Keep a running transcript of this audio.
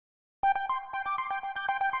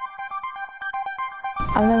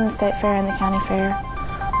I've done the state fair and the county fair.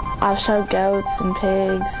 I've showed goats and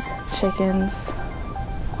pigs, chickens,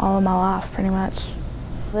 all of my life pretty much.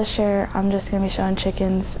 This year I'm just going to be showing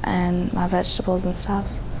chickens and my vegetables and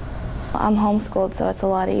stuff. I'm homeschooled, so it's a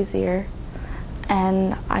lot easier,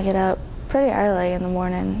 and I get up pretty early in the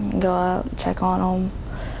morning and go out, check on them,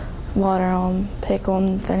 water them, pick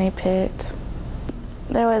them if they need picked.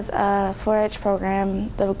 There was a 4-H program,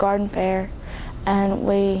 the garden fair, and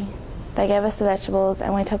they gave us the vegetables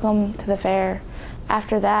and we took them to the fair.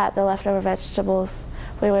 After that, the leftover vegetables,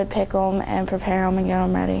 we would pick them and prepare them and get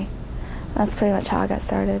them ready. That's pretty much how I got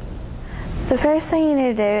started. The first thing you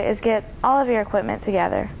need to do is get all of your equipment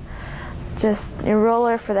together. Just your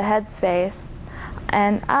ruler for the head space,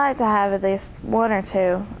 and I like to have at least 1 or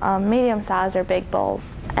 2 medium size or big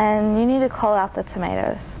bowls. And you need to cull out the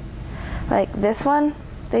tomatoes. Like this one,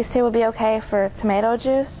 these 2 would be okay for tomato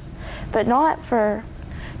juice, but not for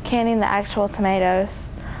canning the actual tomatoes.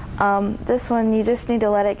 This one, you just need to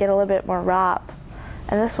let it get a little bit more ripe,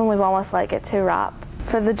 and this one we've almost let it get too ripe.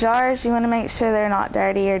 For the jars, you want to make sure they're not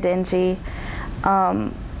dirty or dingy,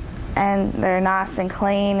 and they're nice and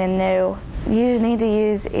clean and new. You need to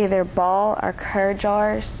use either ball or curd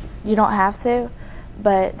jars. You don't have to,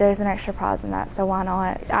 but there's an extra prize in that, so why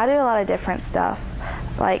not? I do a lot of different stuff,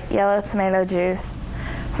 like yellow tomato juice.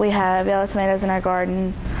 We have yellow tomatoes in our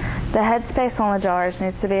garden. The headspace on the jars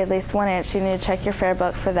needs to be at least 1 inch. You need to check your fair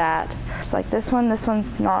book for that. Just like this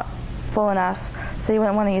one's not full enough, so you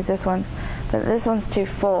wouldn't want to use this one, but this one's too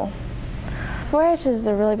full. 4-H is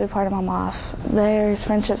a really big part of my life. There's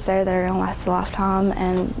friendships there that are going to last a lifetime,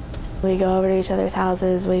 and we go over to each other's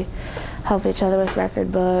houses. We help each other with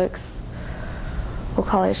record books. We'll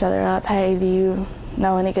call each other up, hey, do you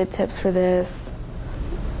know any good tips for this?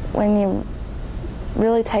 When you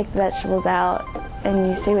really take the vegetables out and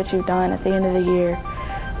you see what you've done at the end of the year,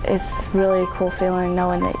 it's really a cool feeling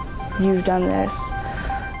knowing that you've done this.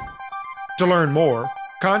 To learn more,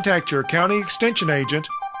 contact your county extension agent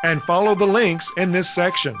and follow the links in this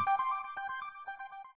section.